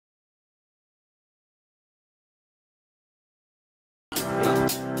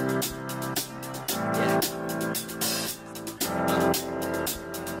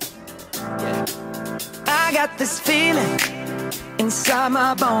got this feeling inside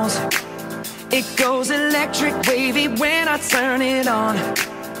my bones. It goes electric wavy when I turn it on.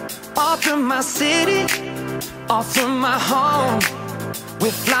 All through my city, all through my home.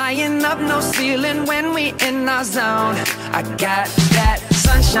 We're flying up, no ceiling when we in our zone. I got that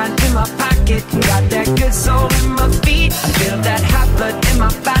sunshine in my pocket, got that good soul in my feet. I feel that hot blood in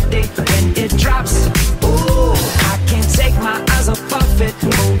my body when it drops. Ooh, I can't take my eyes off of it,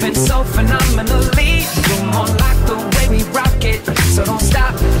 moving so phenomenally. You're more like the way we rock it, so don't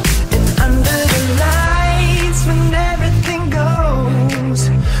stop. And under the lights, when everything goes,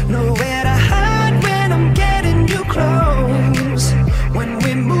 nowhere to hide when I'm getting you close. When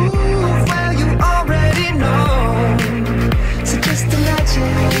we move, well, you already know. So just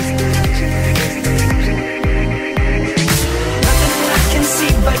imagine. Nothing I can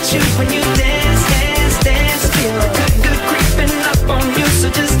see but you when you dance, dance, dance. Feel good, good creeping up on you. So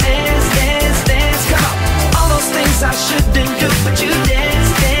just dance, dance, dance. Come on. All those things I shouldn't do, but you dance,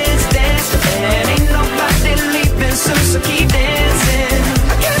 dance, dance. And ain't nobody leaving soon, so keep dancing.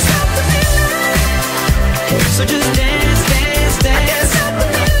 I can't stop the feeling. So just dance, dance, dance. I can't stop the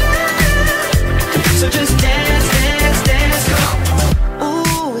feeling. So just dance, dance, dance. Come on.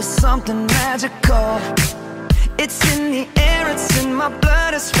 Ooh, it's something magical. It's in the air, it's in my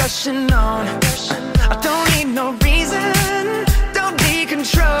blood, it's rushing on. I don't need no reason, don't need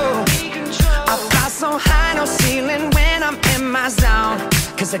control. I fly so high, no ceiling when I'm in my zone.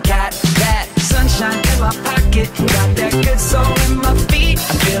 Cause I got that sunshine in my pocket, got that good soul in my feet.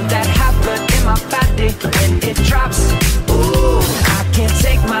 I feel that hot blood in my body when it drops. Ooh, I can't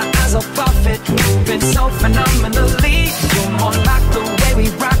take my eyes off of it, moving so phenomenally. You're more like the way we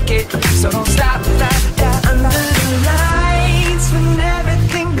rock it, so don't stop. Under the lights, when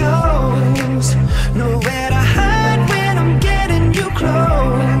everything goes, nowhere to hide when I'm getting you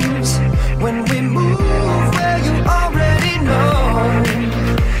close. When we move, well, you already know.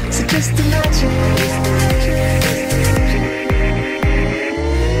 So just imagine.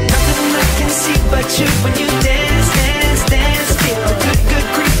 Nothing I can see but you when you dance, dance, dance. Feel good, good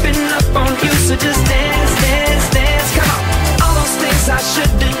creeping up on you. So just dance, dance, dance. Come on. All those things I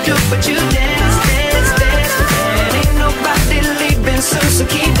shouldn't do, but you dance, dance, dance. And ain't nobody leaving soon, so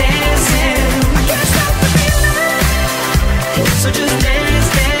keep dancing. I can't stop the feeling. So just dance,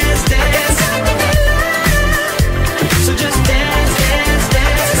 dance, dance. I can't stop the feeling. So just dance, dance, dance.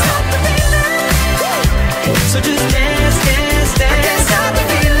 I can't stop the feeling. So just dance, dance, dance. I can't stop the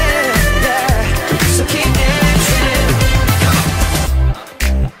feeling. Yeah. So keep dancing. Come on.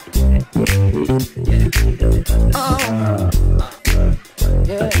 Oh.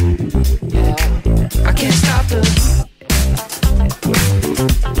 Yeah.